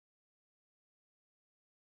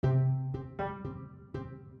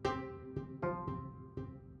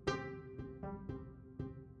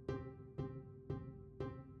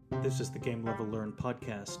This is the Game Level Learn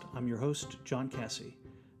podcast. I'm your host, John Cassie.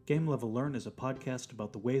 Game Level Learn is a podcast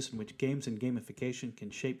about the ways in which games and gamification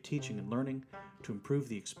can shape teaching and learning to improve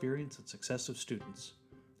the experience and success of students.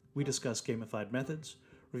 We discuss gamified methods,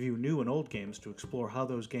 review new and old games to explore how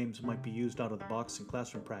those games might be used out of the box in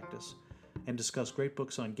classroom practice, and discuss great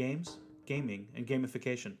books on games, gaming, and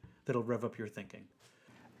gamification that'll rev up your thinking.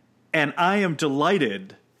 And I am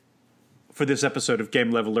delighted for this episode of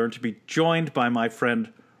Game Level Learn to be joined by my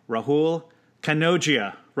friend Rahul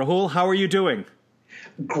Kanogia. Rahul, how are you doing?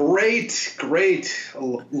 Great.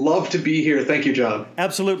 Love to be here. Thank you, John.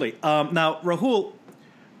 Absolutely. Now, Rahul,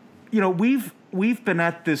 we've been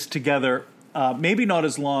at this together, maybe not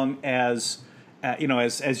as long as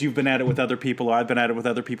you've been at it with other people, or I've been at it with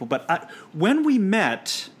other people. But when we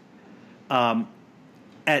met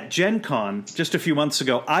at Gen Con just a few months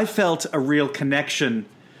ago, I felt a real connection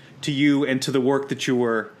to you and to the work that you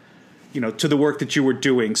were,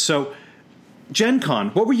 doing. So, Gen Con,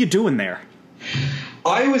 what were you doing there?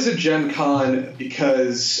 I was at Gen Con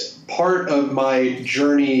because part of my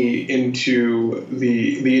journey into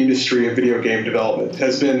the industry of video game development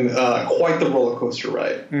has been quite the roller coaster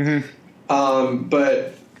ride. Mm-hmm.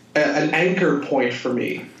 But an anchor point for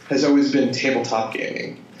me has always been tabletop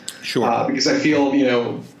gaming. Sure. Because I feel,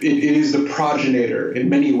 it is the progenitor in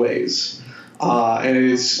many ways. And it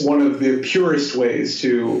is one of the purest ways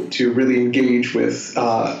to really engage with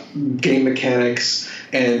game mechanics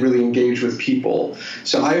and really engage with people.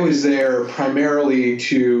 So I was there primarily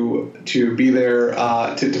to be there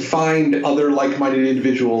to find other like-minded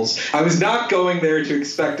individuals. I was not going there to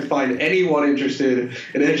expect to find anyone interested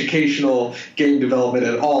in educational game development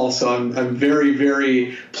at all. So I'm very,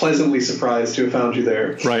 very pleasantly surprised to have found you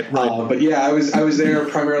there. Right. But yeah, I was there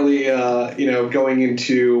primarily, going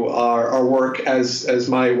into our work as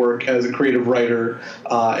my work as a creative writer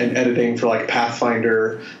and editing for like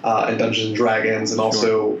Pathfinder and Dungeons and Dragons, and also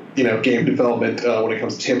game development when it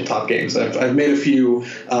comes to tabletop games. I've made a few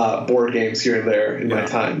board games here and there in my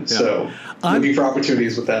time, so looking for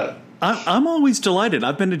opportunities with that. I'm always delighted.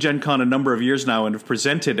 I've been to Gen Con a number of years now and have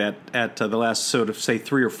presented at the last sort of, say,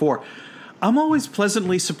 3 or 4. I'm always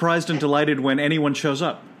pleasantly surprised and delighted when anyone shows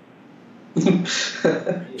up. Do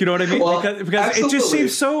you know what I mean? Well, because it just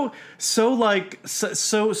seems so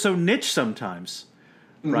niche sometimes,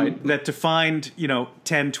 right? Mm-hmm. That to find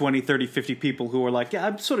 10, 20, 30, 50 people who are like, yeah,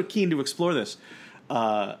 I'm sort of keen to explore this.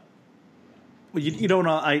 You don't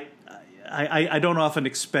know. I don't often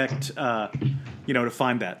expect to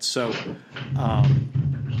find that. So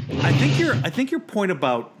I think your point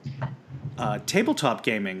about tabletop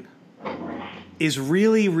gaming is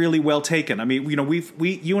really, really well taken. I mean,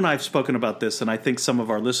 you and I have spoken about this, and I think some of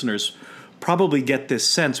our listeners probably get this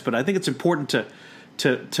sense. But I think it's important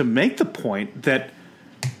to make the point that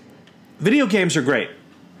video games are great,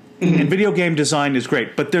 and video game design is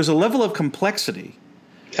great. But there's a level of complexity,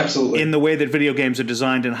 absolutely, in the way that video games are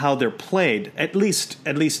designed and how they're played. At least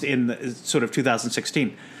in the, sort of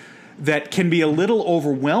 2016, that can be a little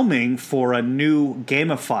overwhelming for a new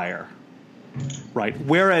gamifier, right?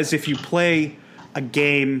 Whereas if you play a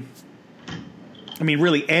game, I mean,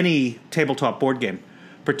 really any tabletop board game,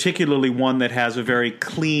 particularly one that has a very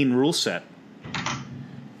clean rule set,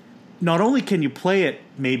 not only can you play it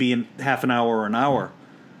maybe in half an hour or an hour,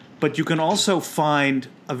 but you can also find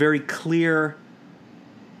a very clear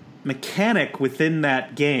mechanic within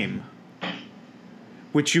that game,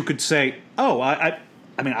 which you could say, oh, I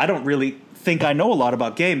mean, I don't really think I know a lot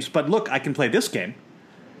about games, but look, I can play this game.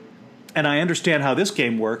 And I understand how this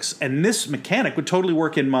game works, and this mechanic would totally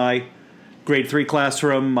work in my grade 3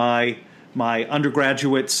 classroom, my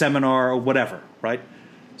undergraduate seminar, or whatever, right?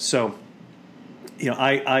 So,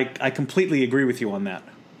 I completely agree with you on that.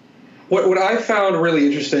 What I found really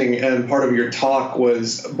interesting, and part of your talk,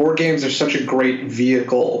 was board games are such a great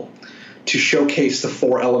vehicle to showcase the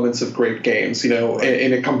 4 elements of great games, in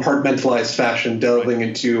a compartmentalized fashion, delving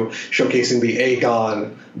into showcasing the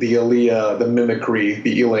Aegon, the Alia, the Mimicry,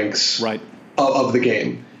 the Elinks, right, of the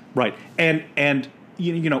game. Right. And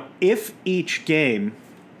if each game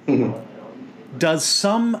does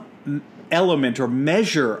some element or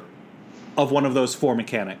measure of one of those 4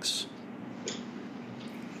 mechanics,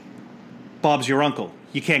 Bob's your uncle.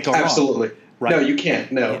 You can't go wrong. Absolutely. Right. No, you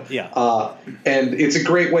can't. No. Yeah. And it's a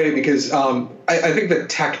great way because I think the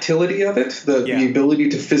tactility of it, the ability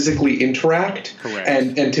to physically interact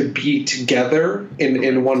and to be together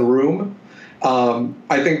in one room,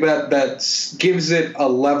 I think that gives it a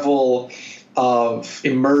level of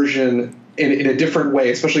immersion in a different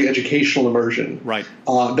way, especially educational immersion. Right.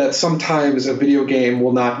 That sometimes a video game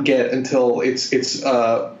will not get until it's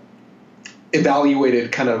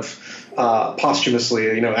evaluated kind of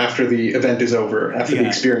posthumously, after the event is over, after the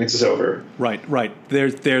experience is over. Right.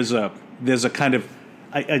 There's a kind of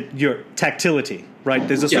your tactility, right?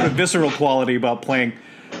 There's a sort of visceral quality about playing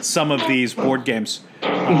some of these board games,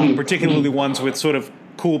 particularly ones with sort of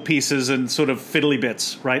cool pieces and sort of fiddly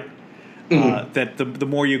bits, right? That the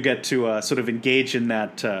more you get to sort of engage in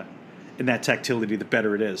that tactility, the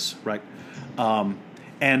better it is, right?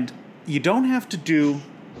 And you don't have to do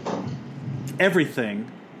everything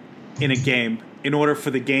in a game in order for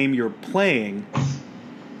the game you're playing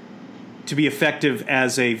to be effective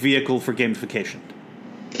as a vehicle for gamification.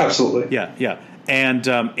 Absolutely. Yeah. And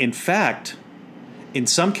in fact, in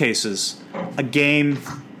some cases, a game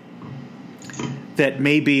that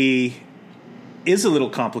maybe is a little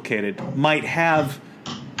complicated might have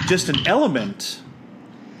just an element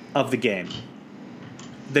of the game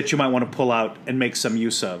that you might want to pull out and make some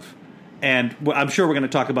use of. And I'm sure we're going to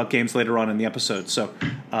talk about games later on in the episode. So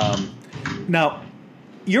now,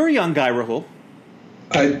 you're a young guy, Rahul.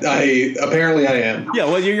 Apparently I am. Yeah,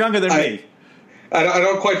 well, you're younger than me. I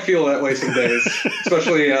don't quite feel that way some days,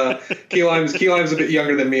 especially Key Lime's a bit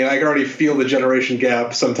younger than me, and I can already feel the generation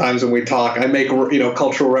gap sometimes when we talk. I make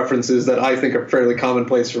cultural references that I think are fairly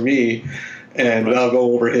commonplace for me, and I'll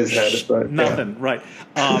go over his head. But nothing, right?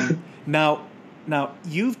 Now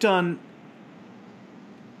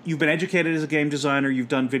you've been educated as a game designer. You've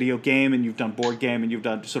done video game, and you've done board game, and you've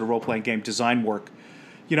done sort of role playing game design work.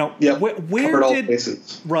 Where all did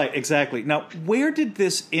places. Right, exactly. Now, where did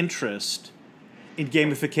this interest in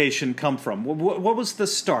gamification come from? What was the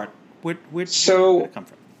start? Where did it come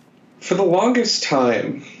from? For the longest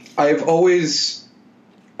time, I'll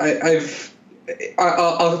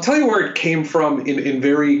tell you where it came from in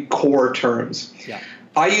very core terms. Yeah.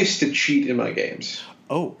 I used to cheat in my games.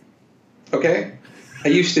 Oh. Okay? I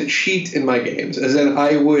used to cheat in my games, as in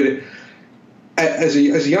I would, as a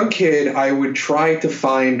young kid, I would try to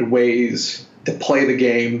find ways to play the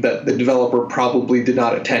game that the developer probably did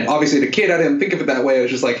not intend. Obviously, the kid, I didn't think of it that way. I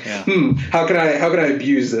was just like, how can I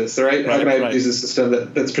abuse this, right? How can I abuse the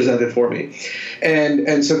system that's presented for me?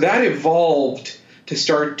 And so that evolved to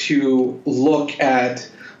start to look at,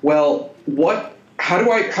 well, how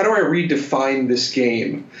do I redefine this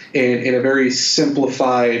game in a very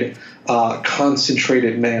simplified,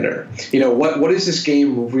 concentrated manner? What is this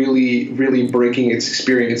game really breaking its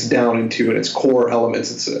experience down into and its core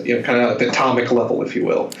elements? It's kind of at the atomic level, if you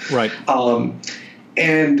will. Right.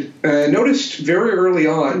 And I noticed very early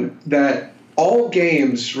on that all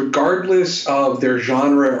games, regardless of their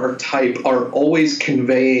genre or type, are always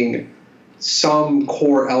conveying some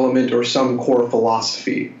core element or some core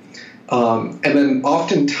philosophy. And then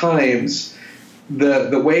oftentimes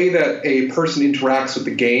the way that a person interacts with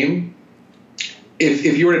the game,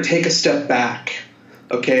 if you were to take a step back,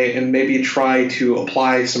 okay, and maybe try to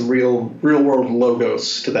apply some real world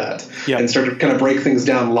logos to that and start to kind of break things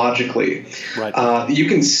down logically, you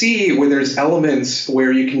can see where there's elements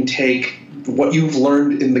where you can take what you've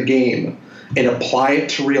learned in the game and apply it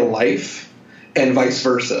to real life, and vice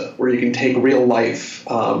versa, where you can take real life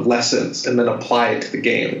lessons and then apply it to the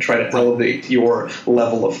game and try to elevate your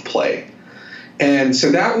level of play. And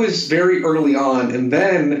so that was very early on. And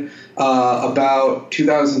then about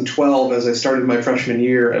 2012, as I started my freshman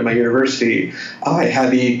year at my university, I had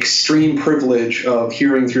the extreme privilege of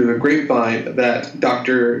hearing through the grapevine that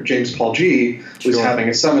Dr. James Paul Gee was having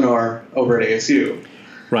a seminar over at ASU.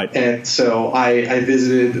 Right. And so I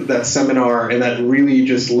visited that seminar, and that really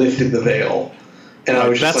just lifted the veil. And I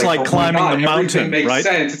was just that's like climbing the mountain, makes right?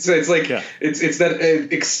 Sense. It's like it's that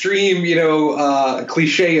extreme,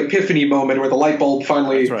 cliche epiphany moment where the light bulb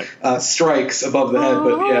finally strikes above the head.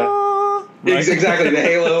 But exactly, the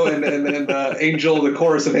halo and the angel, the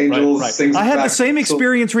chorus of angels. Sings I had the same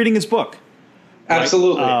experience reading his book.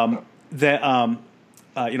 Absolutely.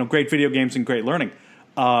 Great video games and great learning.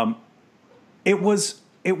 It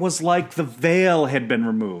was like the veil had been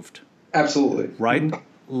removed. Absolutely. Right? Mm-hmm.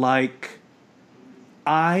 Like,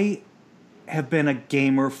 I have been a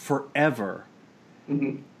gamer forever,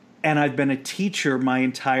 and I've been a teacher my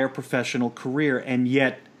entire professional career, and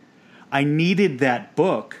yet I needed that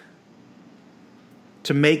book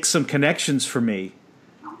to make some connections for me.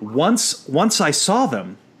 Once I saw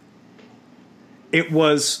them, it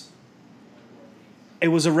was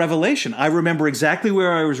a revelation. I remember exactly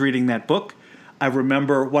where I was reading that book. I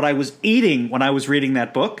remember what I was eating when I was reading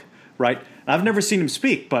that book, right? I've never seen him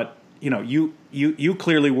speak, but you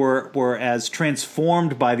clearly were as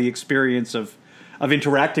transformed by the experience of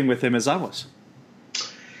interacting with him as I was.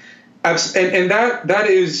 And that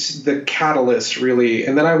is the catalyst, really.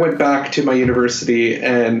 And then I went back to my university,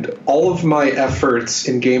 and all of my efforts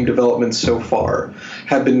in game development so far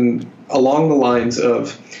have been along the lines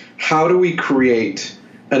of how do we create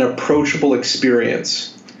an approachable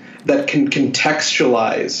experience that can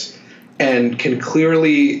contextualize and can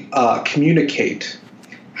clearly communicate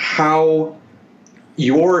how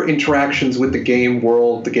your interactions with the game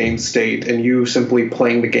world, the game state, and you simply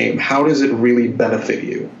playing the game, how does it really benefit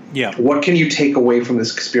you? Yeah. What can you take away from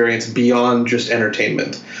this experience beyond just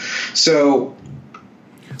entertainment? So,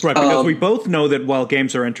 right, because we both know that while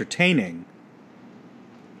games are entertaining,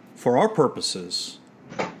 for our purposes,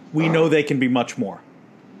 we know they can be much more.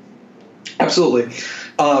 Absolutely.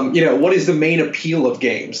 What is the main appeal of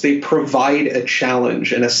games? They provide a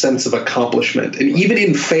challenge and a sense of accomplishment. And even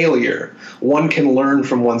in failure, one can learn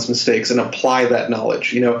from one's mistakes and apply that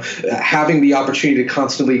knowledge. Having the opportunity to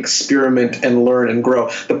constantly experiment and learn and grow.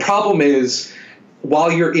 The problem is,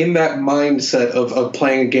 while you're in that mindset of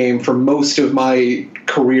playing a game for most of my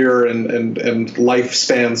career and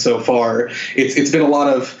lifespan so far, it's been a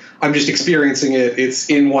lot of, I'm just experiencing it. It's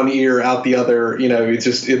in one ear, out the other.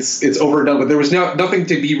 It's over and done with. There was nothing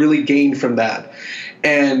to be really gained from that,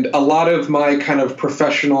 and a lot of my kind of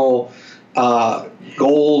professional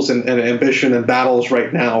goals and ambition and battles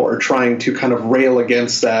right now are trying to kind of rail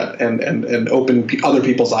against that and open other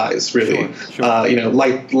people's eyes. Really, Sure.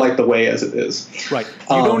 Like the way as it is. Right.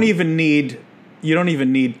 You don't even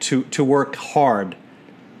need to work hard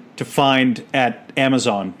to find at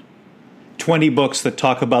Amazon 20 books that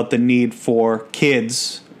talk about the need for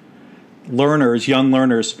kids, young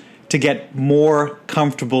learners, to get more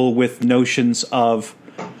comfortable with notions of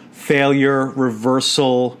failure,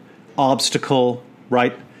 reversal, obstacle,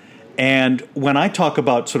 right? And when I talk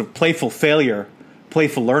about sort of playful failure,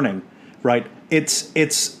 playful learning, right? It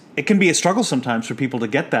can be a struggle sometimes for people to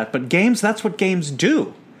get that, but that's what games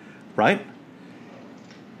do, right?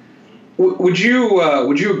 Would you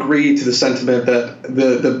agree to the sentiment that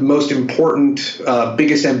the most important,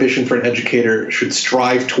 biggest ambition for an educator should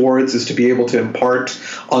strive towards is to be able to impart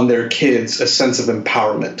on their kids a sense of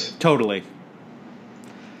empowerment? Totally.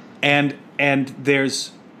 And there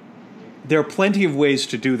are plenty of ways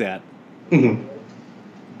to do that. Mm-hmm.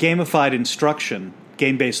 Gamified instruction,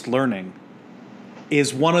 game-based learning,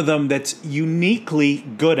 is one of them that's uniquely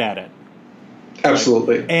good at it.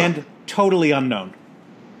 Absolutely. Right? And totally unknown.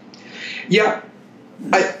 Yeah,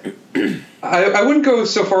 I wouldn't go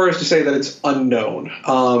so far as to say that it's unknown.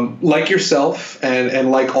 Like yourself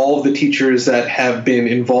and like all of the teachers that have been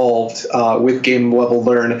involved with Game Level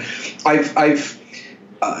Learn, I've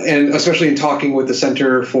and especially in talking with the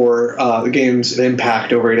Center for the Games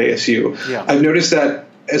Impact over at ASU, I've noticed that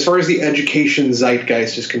as far as the education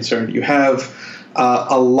zeitgeist is concerned, you have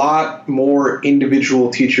a lot more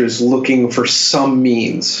individual teachers looking for some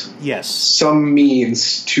means. Yes. Some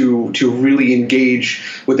means to really engage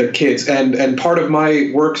with their kids. And part of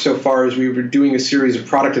my work so far is we were doing a series of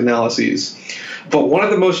product analyses. But one of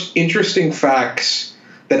the most interesting facts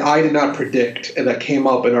that I did not predict and that came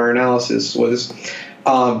up in our analysis was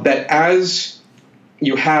that as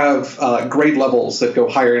you have grade levels that go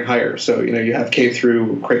higher and higher. So, you have K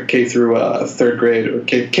through third grade or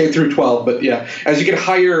K through 12. But yeah, as you get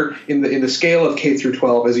higher in the scale of K through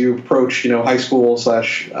 12, as you approach, high school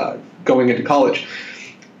 / going into college,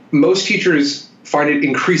 most teachers find it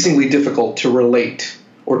increasingly difficult to relate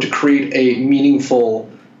or to create a meaningful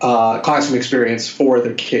classroom experience for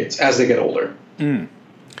their kids as they get older.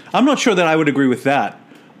 I'm not sure that I would agree with that,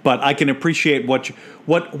 but I can appreciate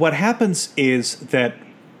what happens is that,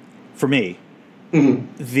 for me,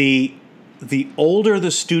 the older the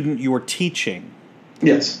student you're teaching,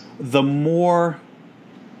 yes, the more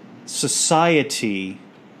society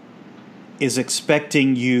is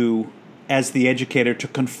expecting you as the educator to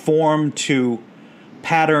conform to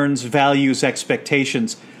patterns, values,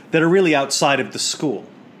 expectations that are really outside of the school,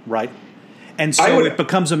 right? And so it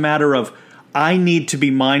becomes a matter of, I need to be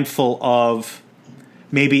mindful of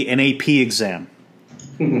maybe an AP exam.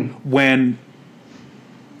 When,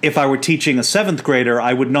 if I were teaching a 7th grader,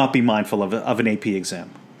 I would not be mindful of an AP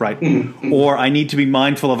exam, right? Or I need to be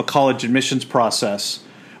mindful of a college admissions process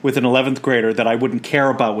with an 11th grader that I wouldn't care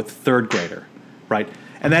about with a 3rd grader, right?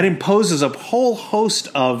 And that imposes a whole host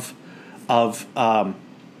of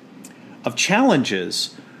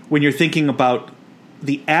challenges when you're thinking about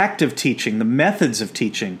the act of teaching, the methods of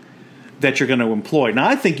teaching that you're going to employ. Now,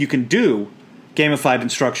 I think you can do gamified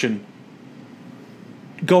instruction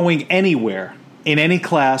going anywhere, in any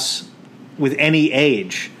class, with any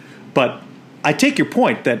age. But I take your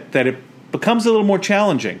point that it becomes a little more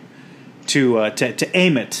challenging to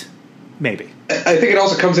aim it, maybe. I think it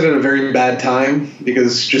also comes in at a very bad time,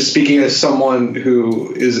 because just speaking as someone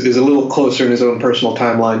who is a little closer in his own personal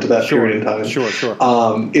timeline to that period in time. Sure.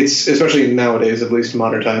 It's, especially nowadays, at least in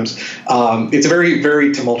modern times, it's a very,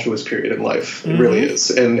 very tumultuous period in life. It really is.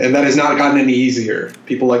 And that has not gotten any easier.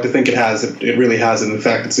 People like to think it has. It really hasn't. In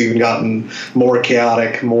fact, it's even gotten more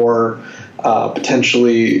chaotic, more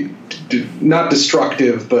potentially not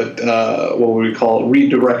destructive, but what would we call it?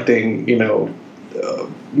 Redirecting,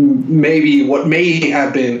 maybe what may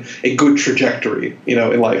have been a good trajectory,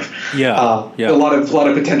 in life. A lot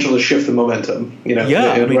of potential to shift the momentum, in a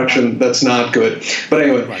direction that's not good. But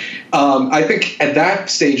anyway, I think at that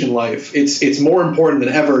stage in life, it's more important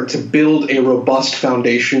than ever to build a robust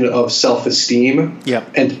foundation of self-esteem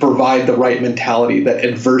and to provide the right mentality that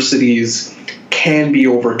adversities can be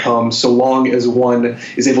overcome so long as one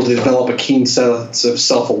is able to develop a keen sense of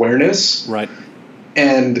self-awareness. Right.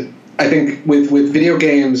 And I think with video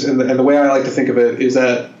games, and the way I like to think of it is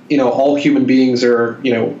that, all human beings are,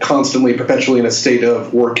 constantly, perpetually in a state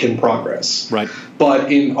of work in progress. Right.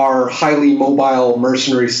 But in our highly mobile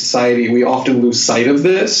mercenary society, we often lose sight of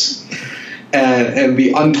this, and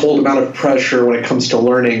the untold amount of pressure when it comes to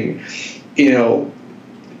learning,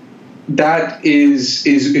 that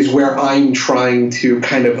is where I'm trying to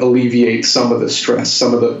kind of alleviate some of the stress,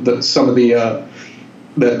 some of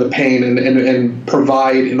the pain, and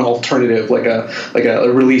provide an alternative, like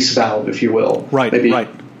a release valve, if you will. Right. Maybe right.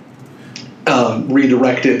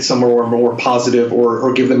 Redirect it somewhere more positive,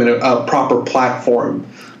 or give them a proper platform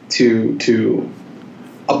to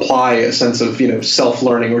apply a sense of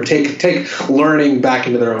self-learning, or take learning back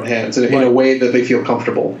into their own hands in a way that they feel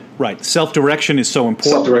comfortable. Right. Self-direction is so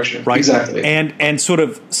important. Self-direction. Right. Exactly. And sort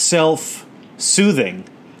of self-soothing.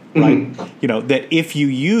 Right. That if you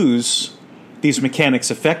use these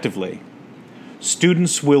mechanics effectively,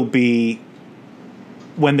 students will be,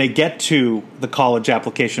 when they get to the college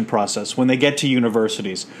application process, when they get to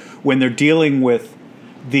universities, when they're dealing with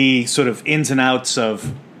the sort of ins and outs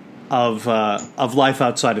of life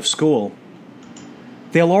outside of school,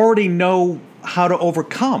 they'll already know how to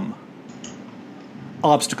overcome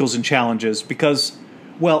obstacles and challenges because,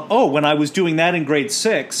 when I was doing that in grade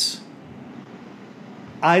 6,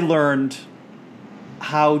 I learned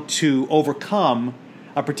how to overcome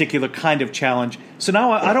a particular kind of challenge. So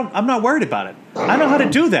now I'm not worried about it. I know how to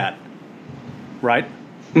do that. Right?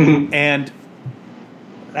 Mm-hmm. And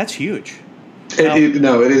that's huge. It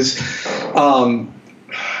is.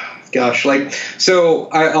 So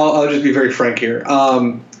I'll just be very frank here.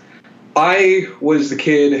 I was the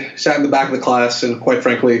kid, sat in the back of the class, and quite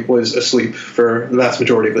frankly was asleep for the vast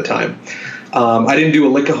majority of the time. I didn't do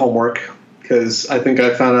a lick of homework, because I think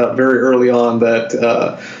I found out very early on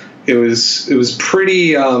that it was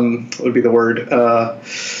pretty what would be the word,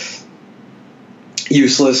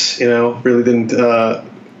 useless. Really didn't.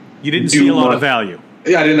 You didn't see a lot of value.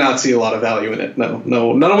 Yeah, I did not see a lot of value in it. No,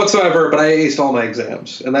 none whatsoever. But I aced all my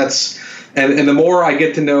exams, and that's. And the more I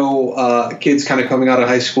get to know kids kind of coming out of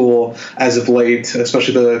high school as of late,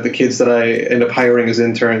 especially the kids that I end up hiring as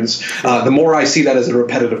interns, the more I see that as a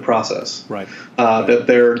repetitive process. Right. That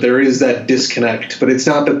there is that disconnect, but it's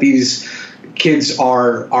not that these kids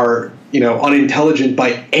are unintelligent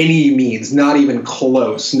by any means, not even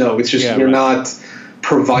close. No, it's just you're not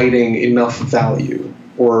providing enough value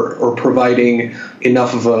or providing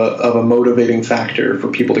enough of a motivating factor for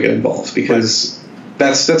people to get involved, because. Right.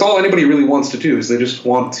 That's all anybody really wants to do, is they just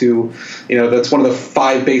want to, that's one of the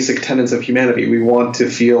 5 basic tenets of humanity. We want to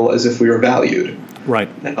feel as if we are valued. Right.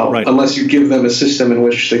 Right. Unless you give them a system in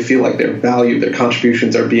which they feel like they're valued, their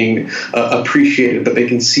contributions are being appreciated, that they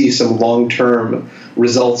can see some long-term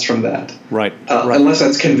results from that. Right. Unless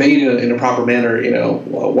that's conveyed in a proper manner,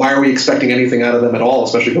 why are we expecting anything out of them at all,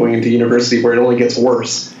 especially going into university where it only gets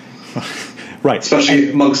worse? Right.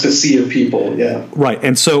 Especially amongst a sea of people, yeah. Right.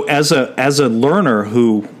 And so as a learner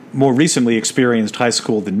who more recently experienced high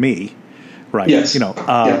school than me, right? Yes.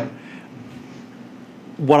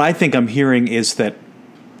 What I think I'm hearing is that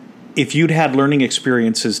if you'd had learning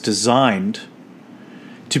experiences designed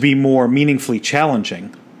to be more meaningfully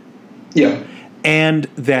challenging, and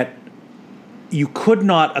that you could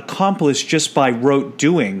not accomplish just by rote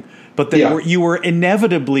doing, but that you were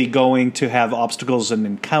inevitably going to have obstacles and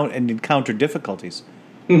encounter difficulties,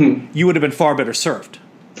 you would have been far better served.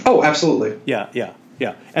 Oh, absolutely. Yeah.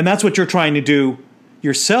 And that's what you're trying to do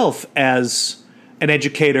yourself as an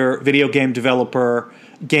educator, video game developer,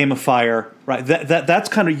 gamifier, right? That's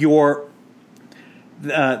kind of your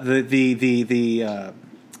the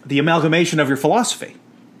amalgamation of your philosophy.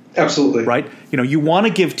 Absolutely. Right? You want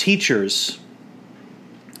to give teachers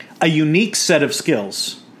a unique set of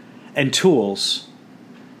skills and tools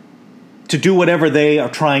to do whatever they are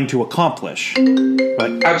trying to accomplish.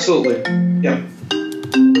 Right? Absolutely. Yeah.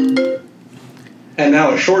 And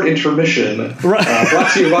now a short intermission,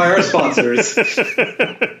 brought to you by our sponsors.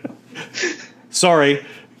 Sorry.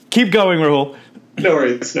 Keep going, Rahul. No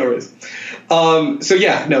worries. That's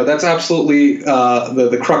absolutely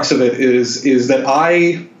the crux of it is that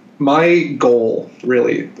my goal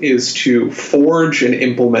really is to forge and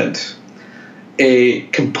implement a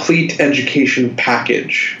complete education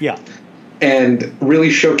package. Yeah. And really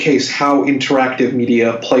showcase how interactive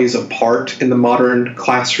media plays a part in the modern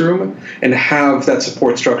classroom, and have that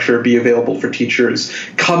support structure be available for teachers,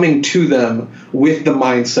 coming to them with the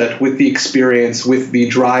mindset, with the experience, with the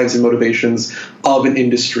drives and motivations of an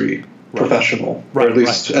industry professional, or at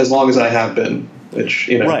least as long as I have been. Which,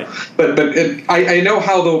 right. But I know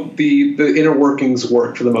how the inner workings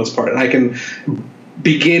work for the most part, and I can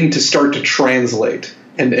begin to start to translate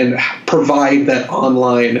and provide that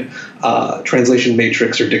online translation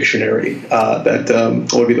matrix or dictionary. What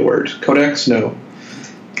would be the word? Codex? No.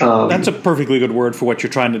 That's a perfectly good word for what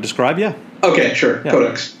you're trying to describe. Yeah. Okay, sure. Yeah.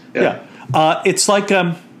 Codex. Yeah. It's like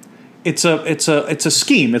it's a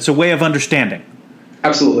scheme. It's a way of understanding.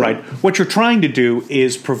 Absolutely. Right. What you're trying to do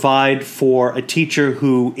is provide for a teacher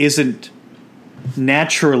who isn't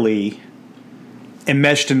naturally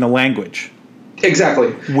enmeshed in the language.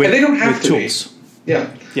 Exactly. And they don't have to tools. Be.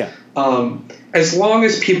 Yeah. Yeah. As long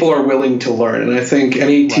as people are willing to learn, and I think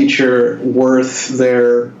any teacher worth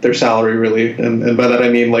their salary, really, and by that I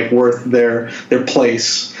mean like worth their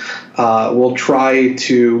place, will try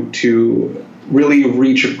to really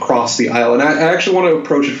reach across the aisle. And I actually want to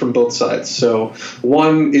approach it from both sides. So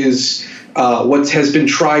one is what has been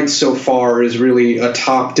tried so far is really a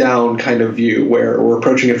top-down kind of view, where we're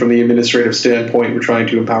approaching it from the administrative standpoint. We're trying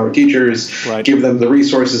to empower teachers, give them the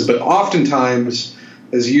resources, but oftentimes,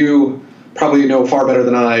 as you probably know far better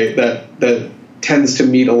than I, that tends to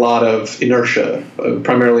meet a lot of inertia,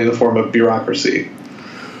 primarily in the form of bureaucracy.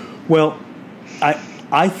 Well,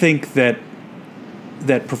 I think that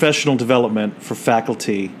professional development for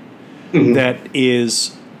faculty that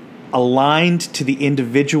is aligned to the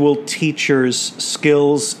individual teacher's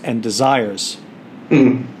skills and desires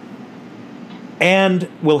and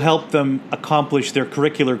will help them accomplish their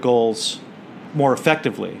curricular goals more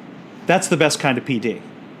effectively. That's the best kind of PD.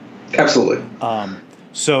 Absolutely.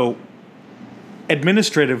 So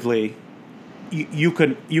administratively, you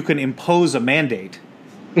can impose a mandate,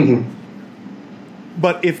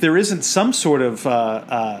 but if there isn't some sort of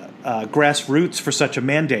grassroots for such a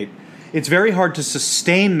mandate, it's very hard to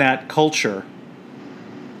sustain that culture.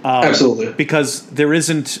 Absolutely, because there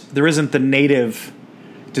isn't the native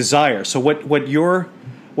desire. So what you're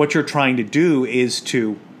trying to do is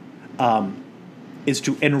to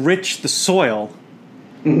enrich the soil,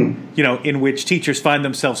 in which teachers find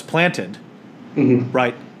themselves planted,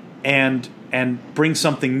 right, and bring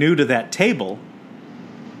something new to that table,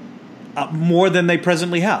 more than they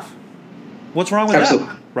presently have. What's wrong with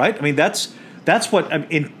that? Right? I mean, that's what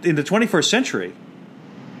in the 21st century.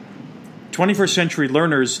 21st century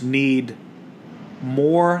learners need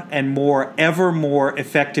more and more, ever more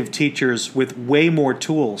effective teachers with way more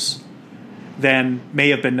tools than may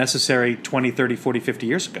have been necessary 20, 30, 40, 50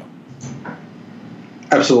 years ago.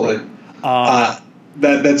 Absolutely.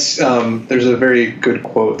 That's there's a very good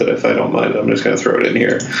quote that, if I don't mind, I'm just going to throw it in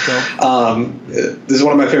here. This is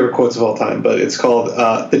one of my favorite quotes of all time, but it's called,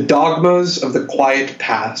 "The dogmas of the quiet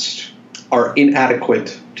past are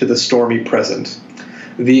inadequate to the stormy present.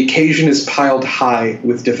 The occasion is piled high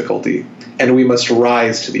with difficulty, and we must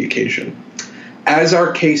rise to the occasion. As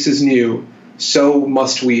our case is new, so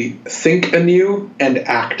must we think anew and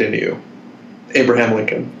act anew." Abraham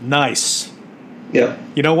Lincoln. Nice. Yeah.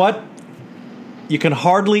 You know what? You can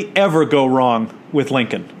hardly ever go wrong with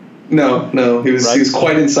Lincoln. No, he was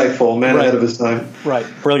quite insightful, man ahead of his time. Right,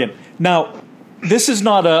 brilliant. Now, this is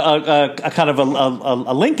not a kind of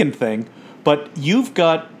a Lincoln thing, but you've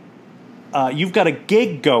got a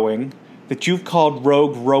gig going that you've called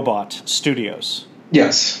Rogue Robot Studios.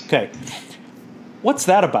 Yes. Okay. What's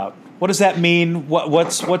that about? What does that mean?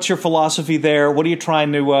 What's your philosophy there? What are you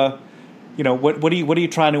trying to what are you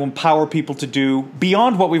trying to empower people to do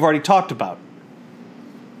beyond what we've already talked about?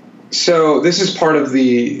 So this is part of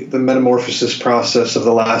the metamorphosis process of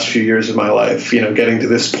the last few years of my life, getting to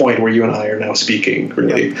this point where you and I are now speaking,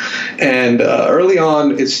 really. Yep. And early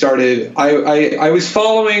on, it started, I was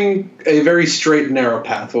following a very straight and narrow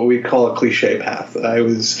path, what we call a cliche path. I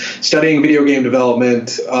was studying video game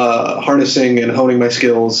development, harnessing and honing my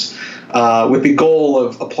skills, with the goal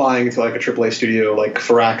of applying to like a AAA studio like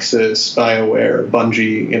Firaxis, BioWare,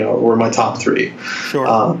 Bungie, were my top three.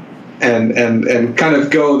 Sure. and kind of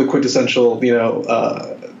go the quintessential game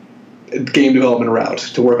development route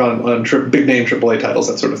to work on big name AAA titles,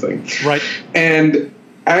 that sort of thing. Right. And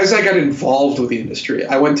as I got involved with the industry,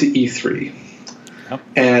 I went to E3. Yep.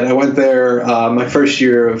 And I went there my first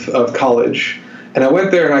year of college. And I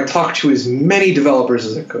went there and I talked to as many developers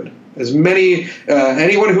as I could, as many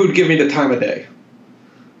anyone who would give me the time of day.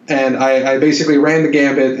 And I basically ran the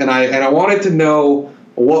gambit, and I wanted to know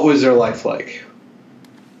what was their life like.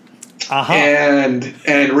 Uh-huh. And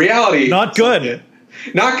reality, not good.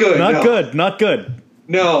 Not good. Not good.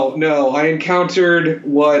 No. I encountered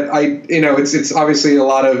what it's obviously a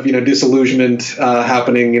lot of disillusionment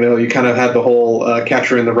happening. You kind of had the whole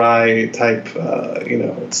Catcher in the Rye type.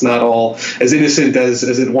 It's not all as innocent as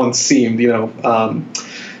it once seemed.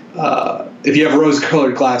 If you have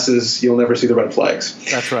rose-colored glasses, you'll never see the red flags.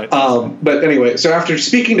 That's right. But anyway, so after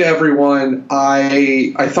speaking to everyone,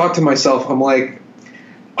 I thought to myself, I'm like,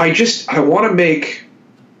 I want to make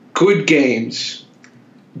good games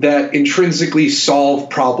that intrinsically solve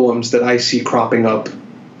problems that I see cropping up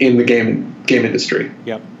in the game industry.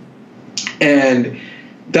 Yep. And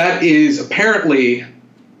that is apparently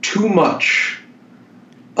too much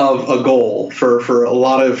of a goal for a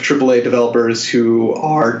lot of AAA developers who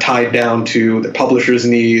are tied down to the publisher's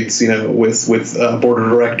needs, with board of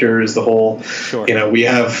directors, the whole, sure. We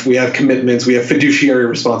have commitments, we have fiduciary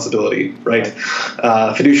responsibility, right?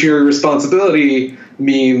 Fiduciary responsibility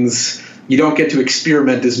means you don't get to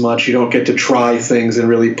experiment as much, you don't get to try things and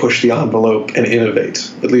really push the envelope and innovate,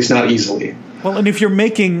 at least not easily. Well, and if you're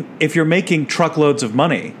making truckloads of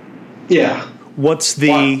money, yeah, what's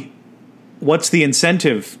the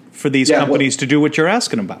incentive for these companies to do what you're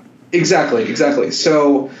asking about? Exactly.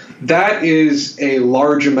 So that is a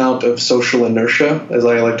large amount of social inertia, as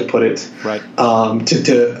I like to put it, right?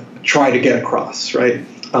 To try to get across, right?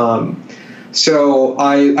 So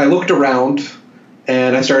I looked around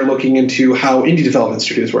and I started looking into how indie development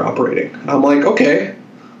studios were operating. I'm like, okay,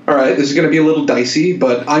 all right, this is going to be a little dicey,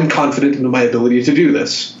 but I'm confident in my ability to do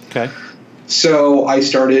this. Okay. So I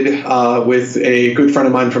started with a good friend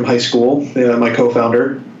of mine from high school, my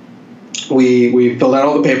co-founder. We filled out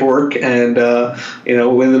all the paperwork, and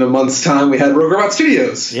within a month's time, we had Rogue Robot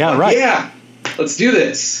Studios. Yeah, right. Yeah, let's do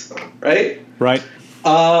this, right? Right.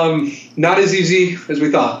 Not as easy as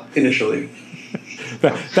we thought initially.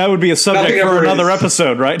 That would be a subject for another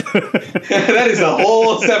episode, right? That is a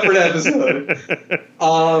whole separate episode.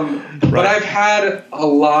 But I've had a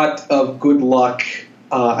lot of good luck,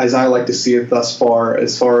 as I like to see it thus far,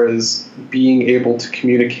 as far as being able to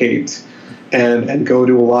communicate and go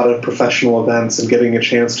to a lot of professional events and getting a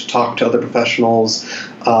chance to talk to other professionals.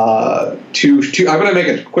 I'm going to make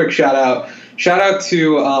a quick shout out. Shout out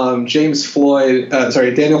to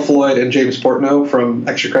Daniel Floyd and James Portnow from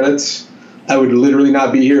Extra Credits. I would literally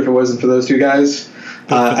not be here if it wasn't for those two guys.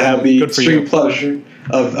 I have the extreme pleasure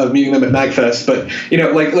of meeting them at MagFest. But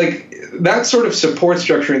like that sort of support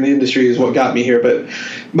structure in the industry is what got me here. But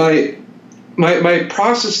my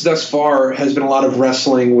process thus far has been a lot of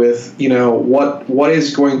wrestling with what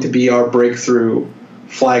is going to be our breakthrough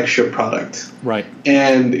flagship product. Right.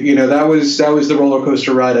 And that was the roller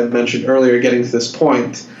coaster ride I mentioned earlier, getting to this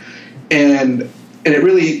point. And it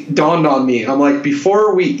really dawned on me. I'm like,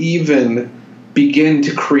 before we even begin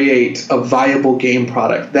to create a viable game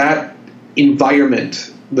product, that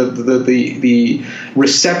environment, the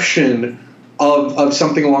reception of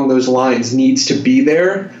something along those lines needs to be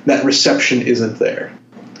there. That reception isn't there.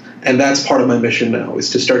 And that's part of my mission now,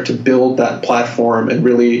 is to start to build that platform and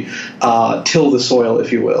really till the soil,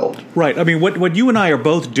 if you will. Right. I mean, what you and I are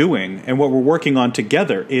both doing and what we're working on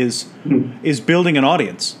together is building an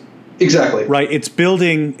audience. Exactly. Right. It's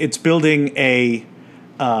building a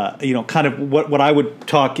kind of what I would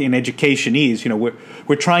talk in educationese.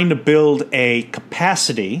 We're trying to build a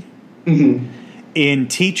capacity in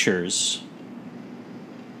teachers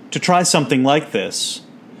to try something like this,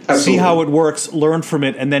 Absolutely. see how it works, learn from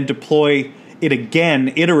it, and then deploy it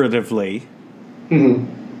again iteratively,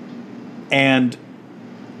 and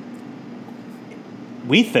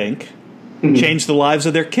we think change the lives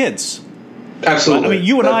of their kids. Absolutely. I mean,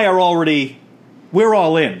 you and I are we're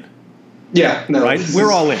all in. Yeah, no, right.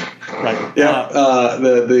 We're all in. Right. Yeah.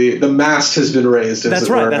 The mast has been raised. That's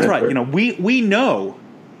right. That's right. We know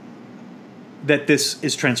that this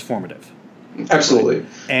is transformative. Absolutely.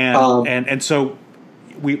 Right? And so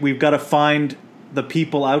we've got to find the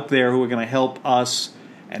people out there who are going to help us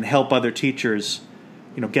and help other teachers,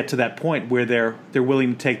 get to that point where they're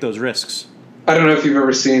willing to take those risks. I don't know if you've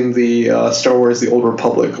ever seen the Star Wars: The Old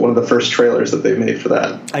Republic, one of the first trailers that they made for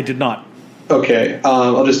that. I did not. Okay,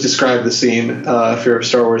 I'll just describe the scene if you're a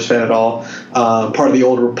Star Wars fan at all. Part of the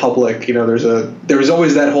Old Republic, there was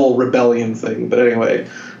always that whole rebellion thing. But anyway,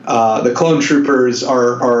 the clone troopers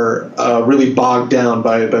are really bogged down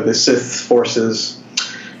by the Sith forces.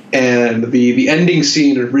 And the ending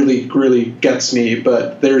scene really gets me,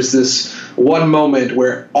 but there's this one moment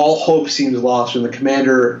where all hope seems lost when the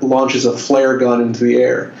commander launches a flare gun into the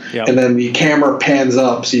air. Yep. And then the camera pans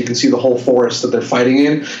up so you can see the whole forest that they're fighting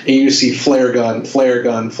in, and you just see flare gun, flare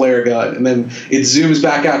gun, flare gun, and then it zooms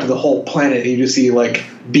back out to the whole planet, and you just see like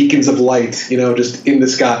beacons of light, just in the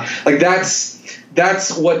sky. Like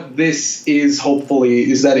that's what this is,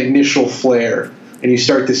 hopefully, is that initial flare, and you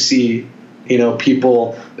start to see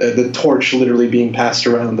people, the torch literally being passed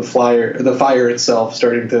around, the fire itself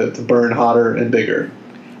starting to burn hotter and bigger.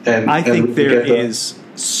 And I think there is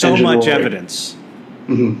so much evidence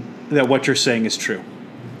that what you're saying is true.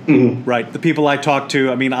 Mm-hmm. Right? The people I talk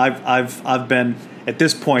to, I mean, I've been at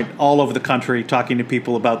this point all over the country talking to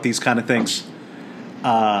people about these kind of things,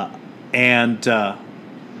 and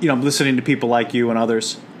listening to people like you and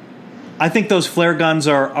others. I think those flare guns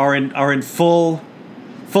are in full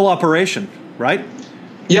operation. Right?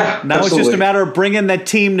 Yeah. Now absolutely. It's just a matter of bringing that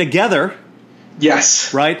team together.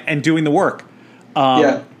 Yes. Right, and doing the work.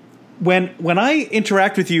 Yeah. When I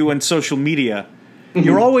interact with you on social media,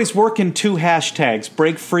 you're always working two hashtags: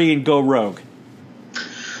 break free and go rogue.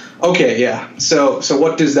 Okay. Yeah. So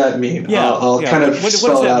what does that mean? Yeah. I'll kind of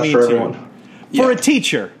spell it out for everyone. For a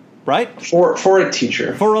teacher, right? For a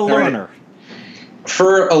teacher. For a learner. Right.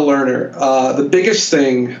 For a learner, the biggest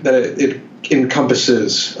thing that it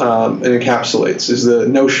encompasses and encapsulates is the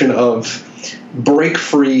notion of break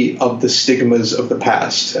free of the stigmas of the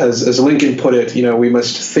past. As Lincoln put it, we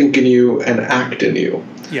must think anew and act anew.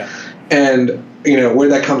 Yeah. And where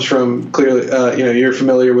that comes from, clearly, you're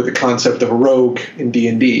familiar with the concept of a rogue in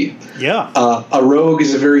D&D. Yeah. A rogue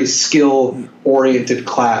is a very skill-oriented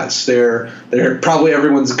class. They're probably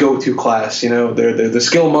everyone's go-to class. They're the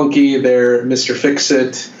skill monkey. They're Mr.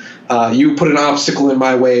 Fix-It. You put an obstacle in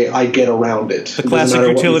my way, I get around it. The classic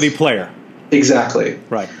utility player. Exactly.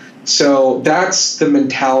 Right. So that's the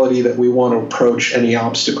mentality that we want to approach any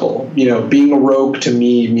obstacle. Being a rogue to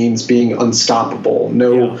me means being unstoppable.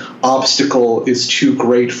 No obstacle is too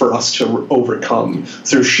great for us to overcome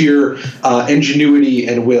through sheer ingenuity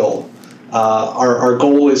and will. Our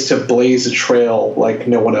goal is to blaze a trail like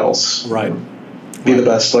no one else. Right. Be the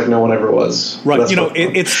best like no one ever was. Right.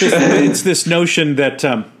 It's this notion that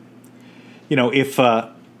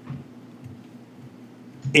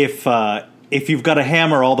if you've got a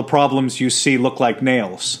hammer, all the problems you see look like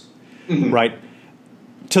nails, right?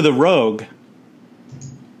 To the rogue,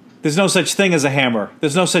 there's no such thing as a hammer.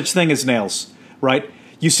 There's no such thing as nails, right?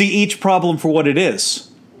 You see each problem for what it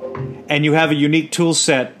is, and you have a unique tool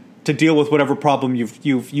set to deal with whatever problem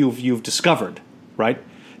you've discovered, right?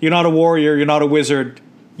 You're not a warrior. You're not a wizard.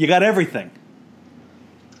 You got everything.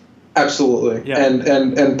 Absolutely. Yeah.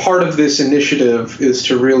 And part of this initiative is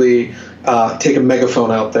to really take a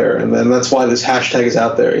megaphone out there, and then that's why this hashtag is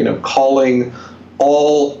out there, calling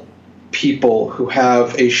all people who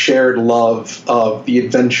have a shared love of the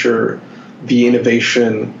adventure, the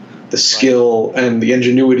innovation, the skill, and the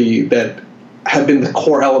ingenuity that have been the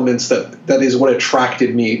core elements that is what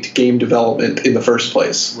attracted me to game development in the first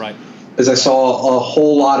place. Right. As I saw a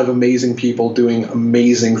whole lot of amazing people doing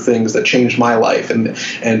amazing things that changed my life,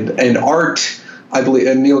 and art, I believe,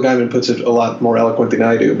 and Neil Gaiman puts it a lot more eloquent than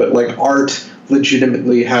I do, but like art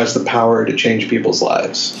legitimately has the power to change people's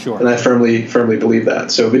lives. Sure. And I firmly believe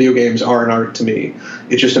that. So video games are an art to me.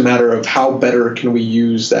 It's just a matter of how better can we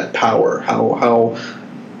use that power? How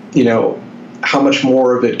much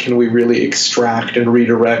more of it can we really extract and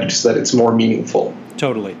redirect so that it's more meaningful?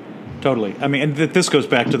 Totally. I mean, and this goes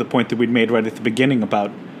back to the point that we'd made right at the beginning about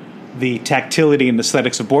the tactility and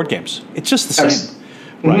aesthetics of board games. It's just the same,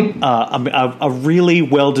 right? A really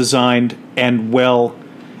well-designed and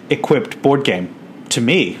well-equipped board game, to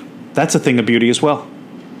me, that's a thing of beauty as well.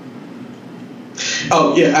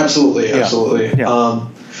 Oh, yeah, absolutely. Yeah.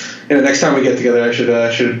 Next time we get together,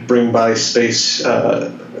 I should bring by Space.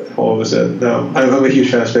 What was it? No, I'm a huge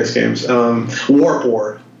fan of space games. Warp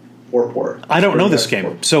War. I don't know this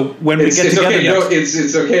game, so when we get together, okay.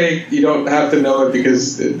 It's okay. You don't have to know it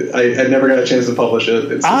because I never got a chance to publish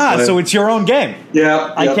it. So it's your own game.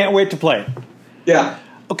 Yeah, I can't wait to play it. Yeah.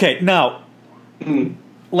 Okay, now,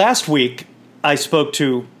 last week I spoke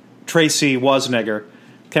to Tracy Wasnegger,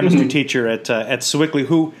 chemistry teacher at Sewickley,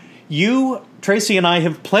 who Tracy and I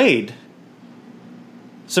have played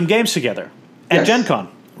some games together at Gen Con,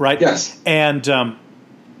 right? Yes. And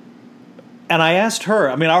And I asked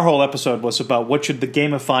her, I mean, our whole episode was about what should the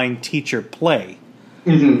gamifying teacher play.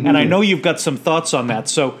 And I know you've got some thoughts on that.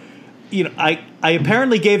 So, I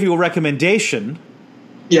apparently gave you a recommendation.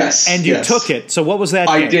 Yes. And you took it. So what was that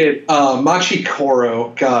game? I did. Machi Koro.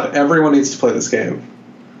 God, everyone needs to play this game.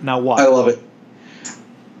 Now what? I love it.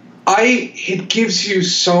 It gives you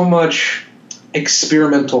so much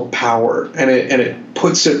experimental power, and it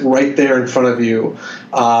puts it right there in front of you,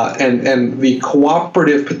 and the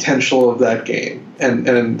cooperative potential of that game,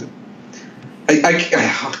 and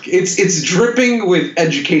it's dripping with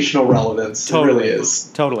educational relevance. Totally. It really is.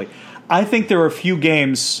 Totally. I think there are a few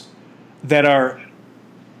games that are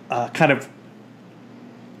kind of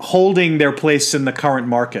holding their place in the current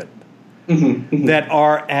market that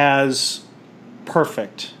are as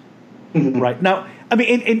perfect. Right. Now, I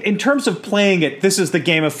mean, in terms of playing it, this is the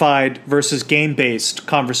gamified versus game-based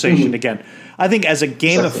conversation again. I think as a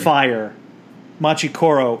gamifier, Machi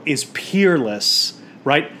Koro is peerless,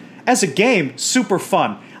 right? As a game, super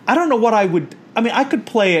fun. I don't know what I mean, I could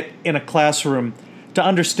play it in a classroom to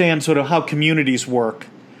understand sort of how communities work,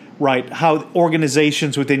 right? How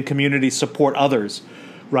organizations within communities support others,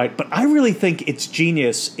 right? But I really think its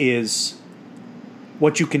genius is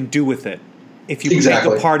what you can do with it if you take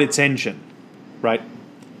apart its engine, right?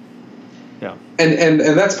 Yeah. And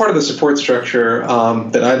that's part of the support structure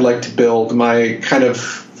that I'd like to build. My kind of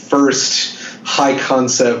first high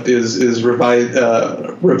concept is reviving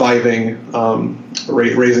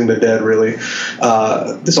Raising the Dead, really.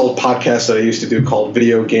 This old podcast that I used to do called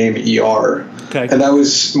Video Game ER. Okay. And that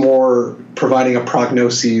was more providing a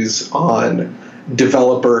prognosis on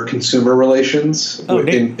developer-consumer relations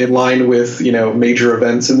in line with major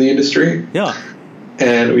events in the industry. Yeah.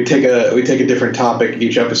 And we take a different topic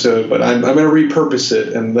each episode, but I'm going to repurpose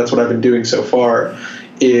it, and that's what I've been doing so far,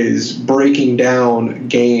 is breaking down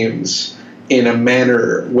games in a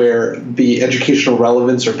manner where the educational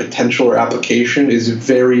relevance or potential or application is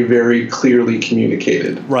very, very clearly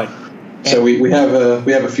communicated. Right. So we have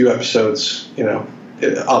a few episodes,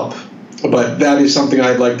 up. But that is something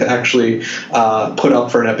I'd like to actually put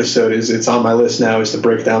up for an episode. It's on my list now, is to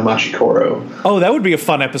break down Machi Koro. Oh, that would be a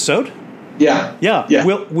fun episode. Yeah.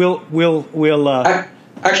 We'll.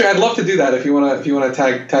 Actually, I'd love to do that if you want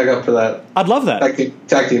to tag up for that. I'd love that.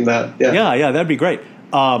 Tag team that. Yeah. Yeah, that'd be great.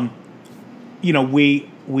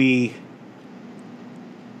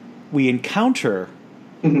 We encounter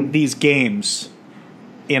these games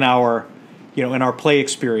in our play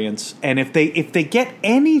experience, and if they get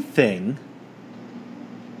anything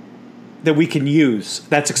that we can use,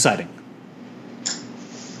 that's exciting.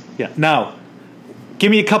 Yeah. Now, give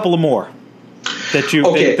me a couple of more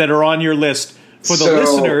that are on your list for the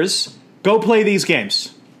listeners. Go play these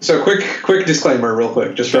games. So quick disclaimer real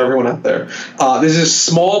quick, just for everyone out there. This is a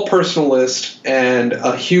small personal list, and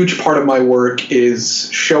a huge part of my work is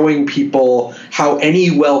showing people how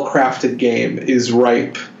any well-crafted game is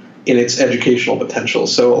ripe in its educational potential.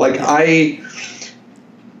 So I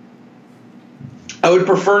would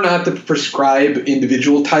prefer not to prescribe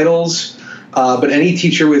individual titles, but any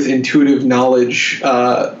teacher with intuitive knowledge,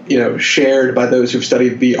 shared by those who've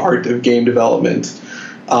studied the art of game development,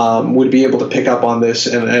 would be able to pick up on this,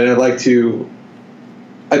 and this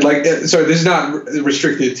is not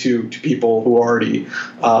restricted to people who are already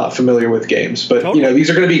familiar with games, but totally. These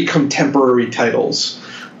are going to be contemporary titles,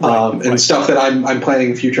 and stuff that I'm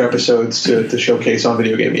planning future episodes to showcase on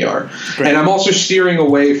Video Game ER. Great. And I'm also steering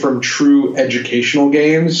away from true educational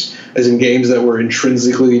games, as in games that were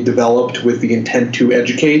intrinsically developed with the intent to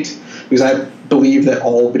educate, because I believe that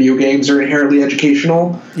all video games are inherently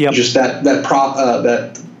educational. Yep. Just that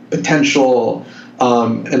potential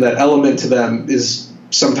and that element to them is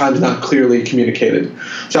sometimes not clearly communicated.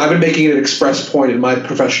 So I've been making it an express point in my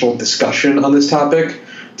professional discussion on this topic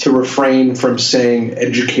to refrain from saying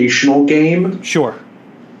educational game. Sure.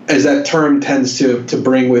 As that term tends to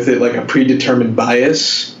bring with it like a predetermined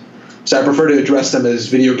bias. So I prefer to address them as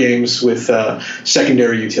video games with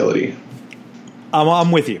secondary utility.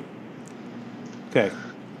 I'm with you. Okay.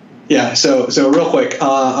 Yeah, so real quick,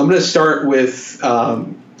 I'm going to start with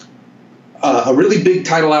a really big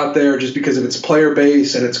title out there just because of its player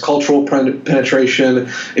base and its cultural penetration.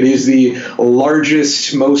 It is the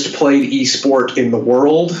largest, most played esport in the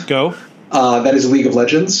world. Go. That is League of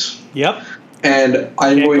Legends. Yep. And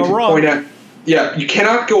I'm going to point out, you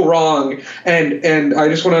cannot go wrong. And I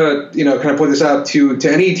just want to, kind of point this out to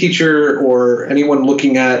any teacher or anyone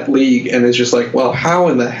looking at League and is just like, well, how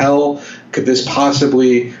in the hell could this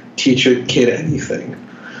possibly teach a kid anything?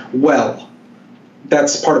 Well,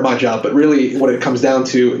 that's part of my job, but really what it comes down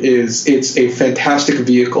to is it's a fantastic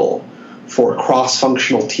vehicle for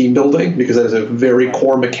cross-functional team building, because that is a very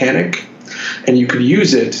core mechanic. and you could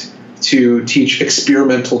use it to teach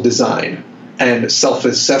experimental design and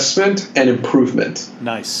self-assessment and improvement.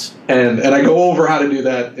 Nice. And I go over how to do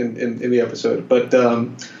that in the episode. But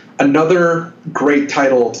another great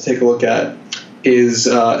title to take a look at is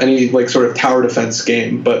any like sort of tower defense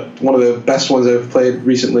game. But one of the best ones I've played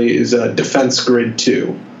recently is Defense Grid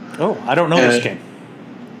 2. Oh, I don't know this game.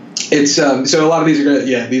 It's so a lot of these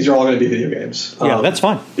are these are all going to be video games. That's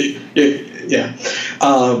fine. Yeah.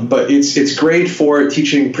 But it's great for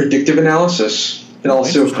teaching predictive analysis. It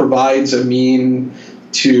also provides a mean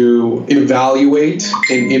to evaluate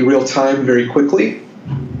in real time very quickly.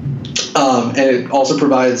 And it also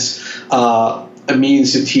provides a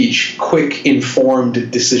means to teach quick,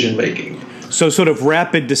 informed decision making. So sort of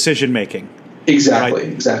rapid decision making. Exactly,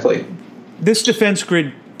 right? Exactly. This Defense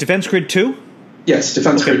Grid 2? Yes,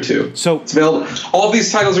 Defense Grid 2. So it's available. All of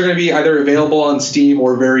these titles are going to be either available on Steam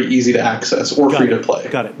or very easy to access or free to play.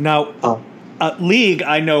 Got it. Now, League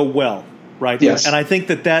I know well, right? Yes. And I think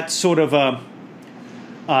that's sort of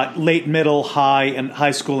a late, middle, high, and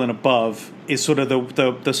high school and above is sort of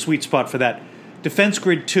the sweet spot for that. Defense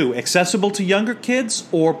Grid 2, accessible to younger kids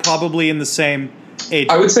or probably in the same age?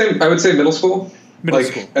 I would say middle school. Middle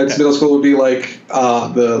school. Okay. Middle school would be like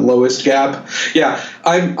the lowest gap. Yeah,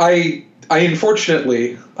 I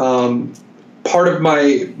unfortunately, part of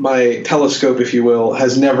my telescope, if you will,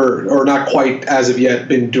 has never, or not quite as of yet,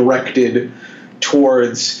 been directed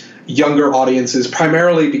towards younger audiences,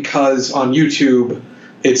 primarily because on YouTube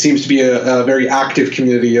it seems to be a very active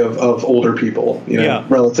community of older people,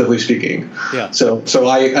 relatively speaking. Yeah. So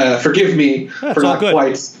I forgive me for not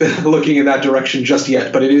quite looking in that direction just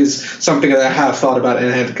yet, but it is something that I have thought about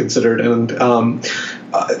and had considered. And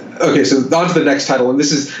okay, so on to the next title, and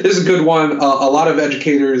this is a good one. A lot of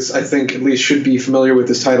educators, I think, at least should be familiar with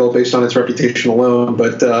this title based on its reputation alone.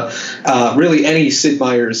 But really, any Sid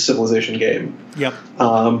Meier's Civilization game. Yep.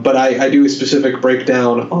 But I do a specific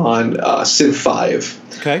breakdown on Civ 5.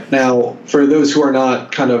 Okay. Now, for those who are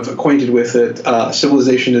not kind of acquainted with it,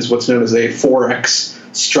 Civilization is what's known as a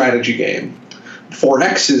 4X strategy game.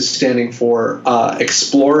 4X is standing for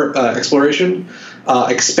exploration,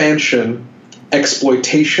 expansion,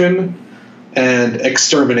 exploitation, and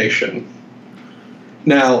extermination.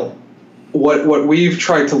 Now, what we've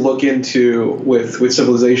tried to look into with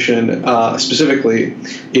Civilization specifically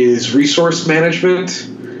is resource management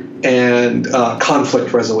and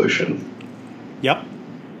conflict resolution. Yep.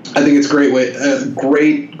 I think it's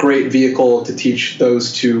great vehicle to teach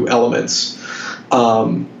those two elements.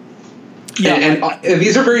 And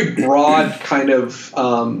these are very broad kind of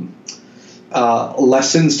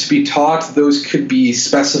lessons to be taught. Those could be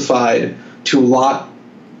specified to a lot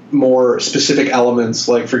more specific elements.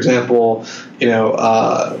 Like, for example,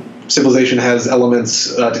 Civilization has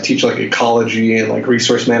elements to teach like ecology and like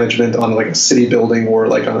resource management on like a city building or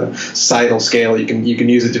like on a societal scale. You can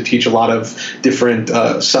use it to teach a lot of different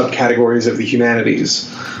subcategories of the humanities.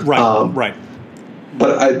 Right. Right.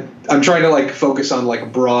 But I'm trying to like focus on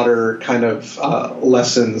like broader kind of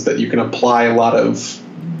lessons that you can apply a lot of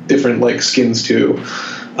different like skins to.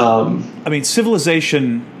 I mean,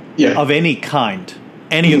 Civilization of any kind,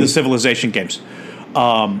 any of the Civilization games,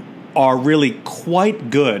 are really quite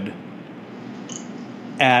good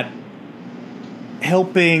at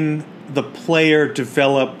helping the player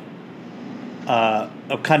develop a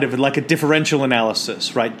kind of like a differential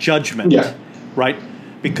analysis, right? Judgment, right?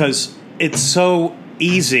 Because it's so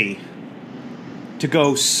easy to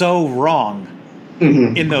go so wrong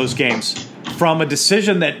in those games from a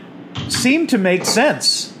decision that seemed to make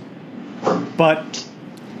sense, but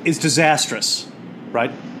is disastrous,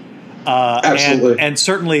 right? Absolutely. And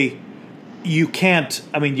certainly you can't,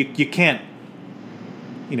 I mean, you can't,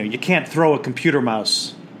 you can't throw a computer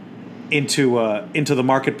mouse into the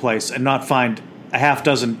marketplace and not find a half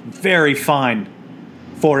dozen very fine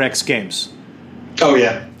 4X games. Oh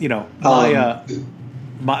yeah.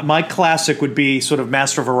 My classic would be sort of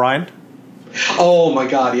Master of Orion. Oh my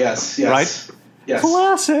God, yes. Right? Yes.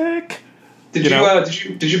 Classic.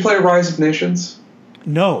 Did you play Rise of Nations?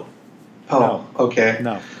 No. Oh, no. Okay.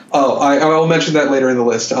 No. Oh, I'll mention that later in the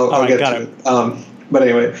list. I'll get to it. But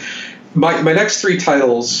anyway, my next three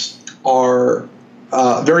titles are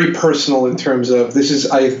very personal in terms of this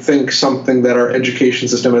is, I think, something that our education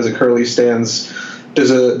system as it currently stands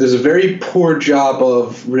does a very poor job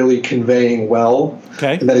of really conveying well.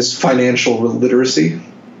 Okay. And that is financial literacy.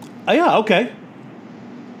 Oh, yeah, okay.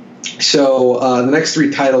 So the next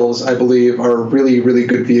three titles, I believe, are really, really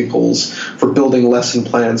good vehicles for building lesson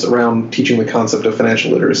plans around teaching the concept of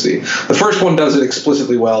financial literacy. The first one does it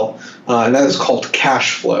explicitly well, and that is called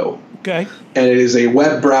Cash Flow. Okay. And it is a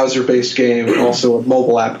web browser-based game and also a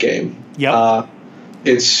mobile app game. Yep.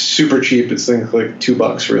 It's super cheap. It's like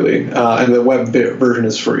 $2 really, and the web version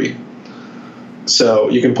is free. So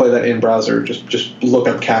you can play that in browser. Just look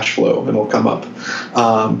up Cash Flow and it'll come up.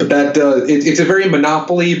 But that it's a very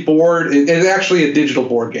Monopoly board. It's actually a digital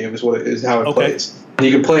board game is how it plays. And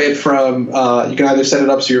you can play it from you can either set it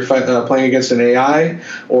up so you're playing against an AI,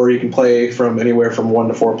 or you can play from anywhere from 1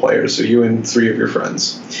 to 4 players, so you and 3 of your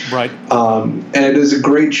friends. Right. And it does a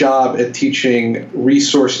great job at teaching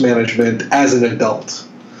resource management as an adult.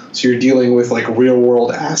 So you're dealing with like real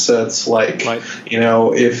world assets, like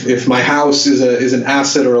if my house is an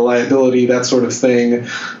asset or a liability, that sort of thing,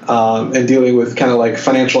 and dealing with kind of like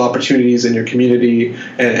financial opportunities in your community,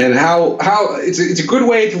 and how it's a good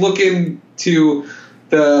way to look into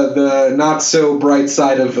the not so bright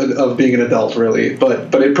side of being an adult, really,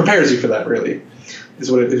 but it prepares you for that, really,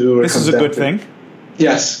 is what it comes down to. This is a good thing.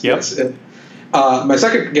 Yes. Yep. Yes. My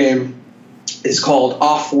second game is called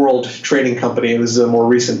Off-World Trading Company, and this is a more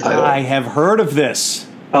recent title. I have heard of this.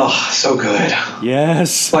 Oh, so good.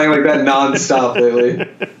 Yes. Playing like that nonstop lately.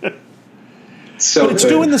 So but it's good.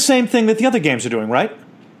 doing the same thing that the other games are doing, right?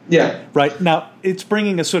 Yeah. Right. Now, it's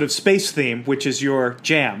bringing a sort of space theme, which is your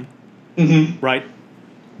jam. Mm-hmm. Right?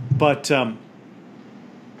 But I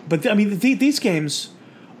mean, these games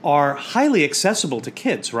are highly accessible to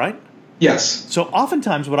kids, right? Yes. So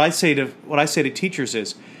oftentimes what I say to teachers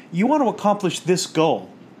is, you want to accomplish this goal,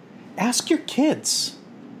 ask your kids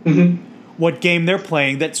what game they're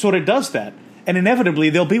playing that sort of does that, and inevitably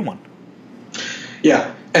there'll be one.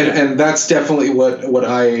 Yeah, and that's definitely what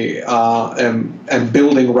I am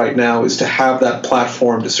building right now, is to have that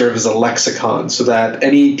platform to serve as a lexicon, so that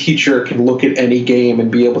any teacher can look at any game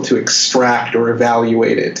and be able to extract or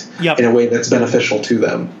evaluate it in a way that's beneficial to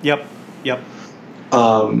them. Yep.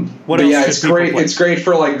 But yeah, it's great. It's great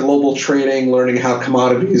for like global trading, learning how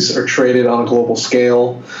commodities are traded on a global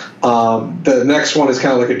scale. The next one is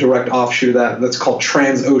kind of like a direct offshoot of that, and that's called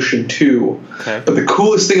Transocean 2. Okay. But the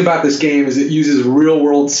coolest thing about this game is it uses real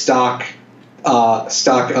world stock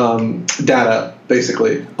data,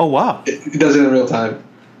 basically. Oh wow! It does it in real time.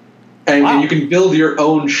 And you can build your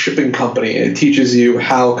own shipping company. It teaches you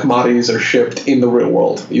how commodities are shipped in the real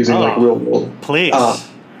world using like real world. Please.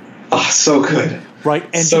 So good. Right,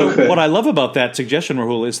 and so what I love about that suggestion,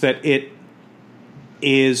 Rahul, is that it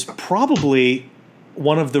is probably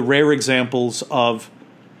one of the rare examples of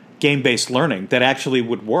game-based learning that actually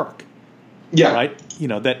would work. Yeah. Right?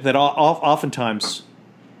 That oftentimes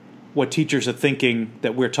what teachers are thinking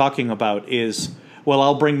that we're talking about is, well,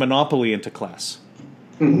 I'll bring Monopoly into class.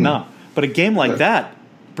 Mm-hmm. No. But a game like that,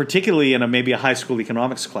 particularly in maybe a high school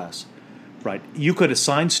economics class, right, you could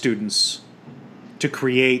assign students to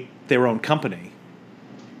create their own company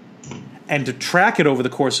and to track it over the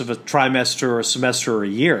course of a trimester or a semester or a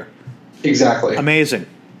year. Exactly. Amazing.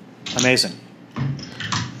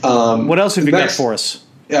 What else have you got for us?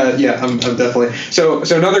 I'm definitely. So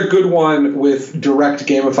another good one with direct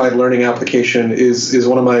gamified learning application is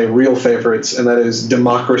one of my real favorites, and that is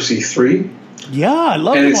Democracy 3. Yeah, I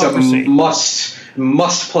love Democracy. And it's a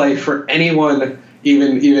must play for anyone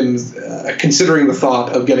even considering the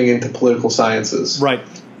thought of getting into political sciences. Right.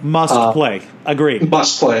 Must play. Agreed.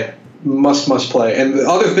 Must play. Must play. And the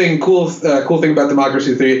other thing, cool thing about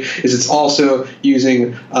Democracy 3 is it's also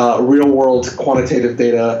using real world quantitative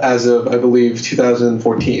data as of, I believe,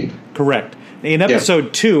 2014. Correct. In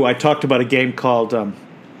episode 2, I talked about a game called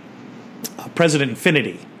President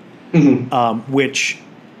Infinity, which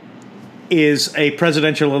is a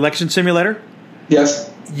presidential election simulator. Yes.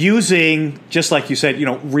 Using, just like you said,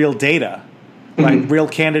 real data, right? Real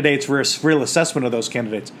candidates, real assessment of those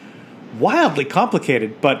candidates. Wildly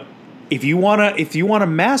complicated, but if you wanna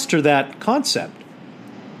master that concept,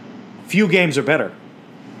 few games are better.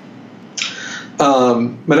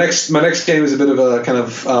 My next game is a bit of a kind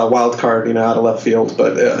of wild card, out of left field,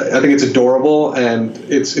 but I think it's adorable, and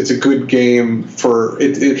it's a good game for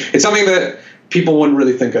it. It's something that people wouldn't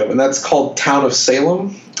really think of, and that's called Town of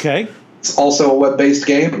Salem. Okay. It's also a web-based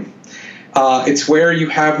game. It's where you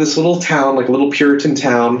have this little town, like a little Puritan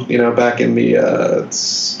town, back in the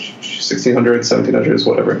 1600s, 1700s,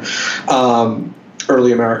 whatever,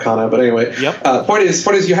 early Americana. But anyway, point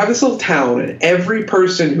is, you have this little town, and every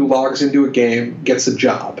person who logs into a game gets a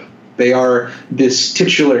job. They are this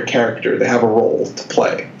titular character. They have a role to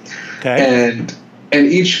play, and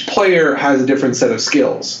each player has a different set of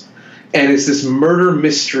skills, and it's this murder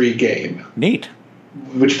mystery game. Neat.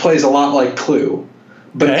 Which plays a lot like Clue.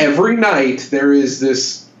 But every night there is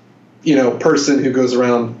this, person who goes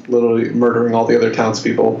around literally murdering all the other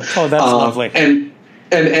townspeople. Oh, that's lovely. And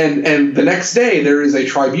the next day there is a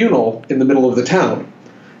tribunal in the middle of the town.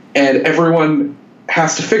 And everyone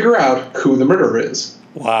has to figure out who the murderer is.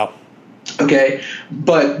 Wow. Okay,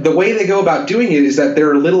 but the way they go about doing it is that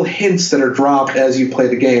there are little hints that are dropped as you play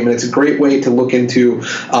the game, and it's a great way to look into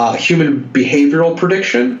human behavioral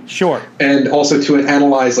prediction. Sure. And also to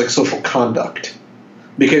analyze like social conduct,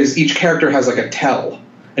 because each character has like a tell,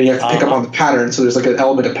 and you have to pick up on the pattern. So there's like an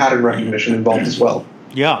element of pattern recognition involved as well.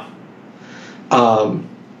 Yeah.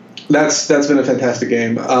 That's been a fantastic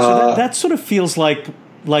game. So that sort of feels like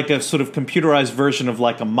a sort of computerized version of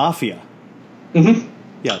like a Mafia. Mm-hmm.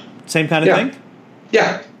 Yeah. Same kind of thing?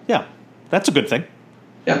 Yeah. Yeah. That's a good thing.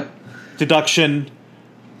 Yeah. Deduction,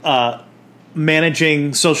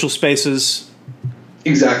 managing social spaces.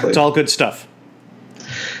 Exactly. It's all good stuff.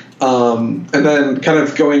 And then kind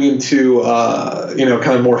of going into,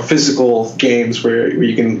 kind of more physical games where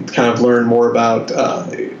you can kind of learn more about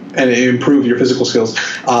and improve your physical skills.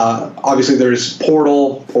 Obviously, there's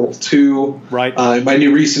Portal 2. Right. My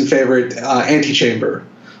new recent favorite, Antichamber,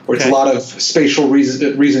 where it's a lot of spatial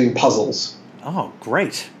reasoning puzzles. Oh,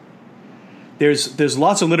 great. There's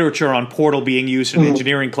lots of literature on Portal being used in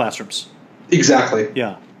engineering classrooms. Exactly.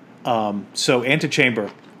 Yeah. So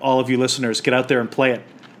Antichamber, all of you listeners, get out there and play it,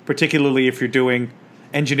 particularly if you're doing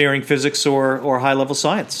engineering, physics, or high-level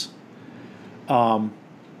science.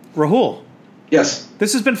 Rahul. Yes.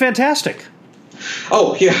 This has been fantastic.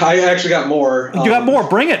 Oh, yeah, I actually got more. You got more.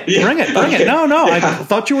 Bring it. Yeah, Bring it. Bring okay. it. No, Yeah. I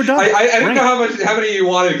thought you were done. I didn't know how many you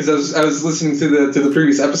wanted, because I was listening to the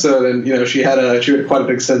previous episode, and she had quite an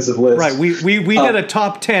extensive list. Right. We did a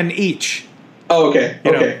top 10 each. Oh, okay.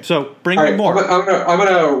 Okay. So bring All me right, more. I'm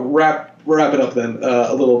gonna wrap it up then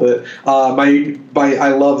a little bit. I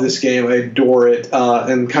love this game. I adore it,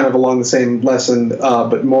 and kind of along the same lesson,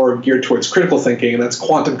 but more geared towards critical thinking, and that's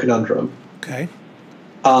Quantum Conundrum. Okay.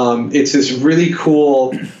 It's this really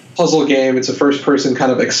cool puzzle game. It's a first-person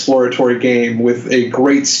kind of exploratory game with a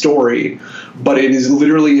great story, but it is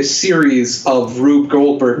literally a series of Rube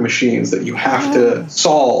Goldberg machines that you have to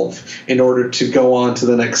solve in order to go on to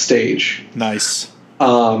the next stage. Nice.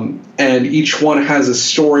 And each one has a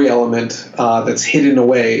story element that's hidden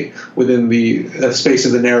away within the space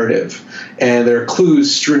of the narrative. And there are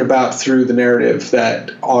clues strewn about through the narrative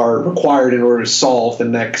that are required in order to solve the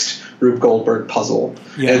next Rube Goldberg puzzle.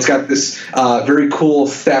 Yeah. And it's got this very cool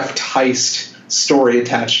theft heist story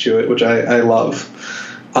attached to it, which I love.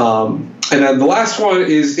 And then the last one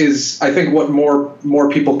is I think what more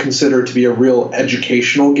people consider to be a real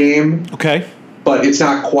educational game. Okay. But it's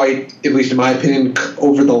not quite, at least in my opinion,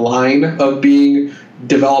 over the line of being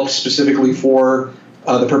developed specifically for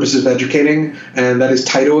the purposes of educating, and that is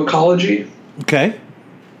Taito Ecology. Okay.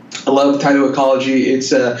 I love Taito Ecology.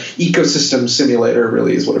 It's an ecosystem simulator,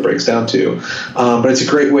 really, is what it breaks down to. But it's a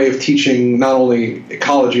great way of teaching not only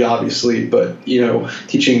ecology, obviously, but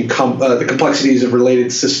teaching the complexities of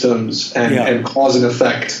related systems and cause and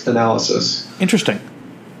effect analysis. Interesting.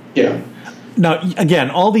 Yeah. Now, again,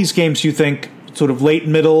 all these games you think sort of late,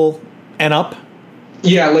 middle, and up?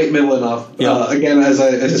 Yeah, late, middle, and up. Yeah. Again, as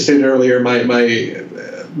I stated earlier, my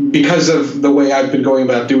because of the way I've been going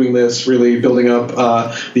about doing this, really building up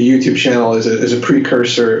the YouTube channel as a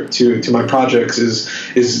precursor to my projects is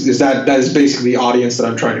that is basically the audience that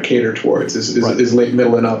I'm trying to cater towards is late,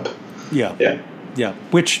 middle, and up. Yeah. Yeah. Yeah.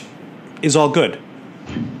 Which is all good.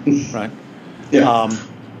 Right. Yeah.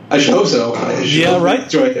 I should hope so. Right.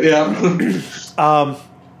 Enjoy it. Yeah.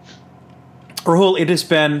 Rahul, it has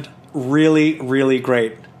been really, really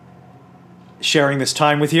great sharing this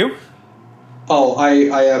time with you. Oh,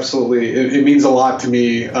 I absolutely. It means a lot to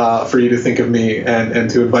me for you to think of me and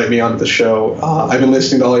to invite me onto the show. I've been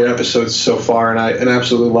listening to all your episodes so far, and I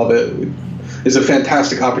absolutely love it. It's a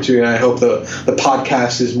fantastic opportunity, and I hope the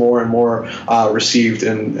podcast is more and more received,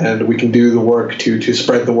 and we can do the work to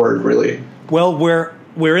spread the word, really. Well,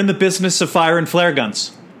 we're in the business of firing flare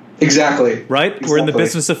guns. Exactly. Right? Exactly. We're in the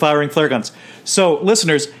business of firing flare guns. So,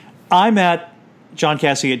 listeners, I'm at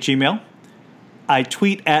JohnCassie@gmail. I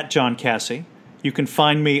tweet at John Cassie. You can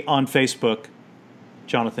find me on Facebook,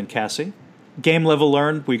 Jonathan Cassie. Game Level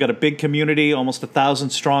Learn, we've got a big community, almost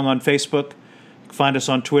 1,000 strong on Facebook. You can find us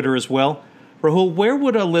on Twitter as well. Rahul, where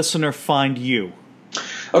would a listener find you?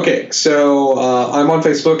 Okay, so I'm on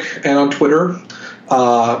Facebook and on Twitter.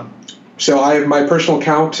 So my personal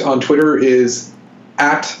account on Twitter is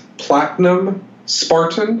 @Platinum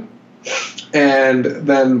Spartan, and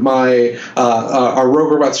then our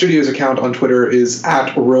Rogue Robot Studios account on Twitter is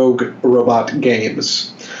 @Rogue Robot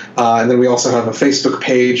Games, and then we also have a Facebook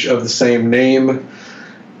page of the same name,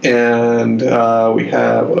 and we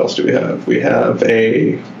have, what else do we have? We have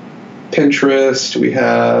a Pinterest. We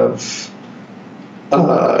have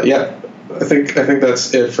I think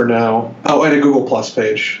that's it for now. Oh, and a Google Plus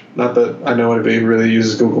page. Not that I know anybody really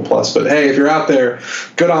uses Google Plus, but hey, if you're out there,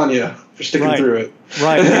 good on you for sticking through it.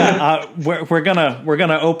 Right. Yeah. We're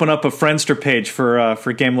gonna open up a Friendster page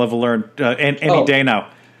for Game Level Learn any day now.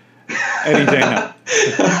 Any day now.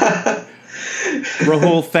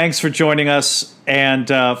 Rahul, thanks for joining us, and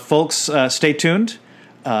folks, stay tuned.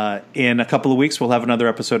 In a couple of weeks, we'll have another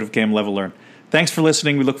episode of Game Level Learn. Thanks for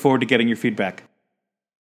listening. We look forward to getting your feedback.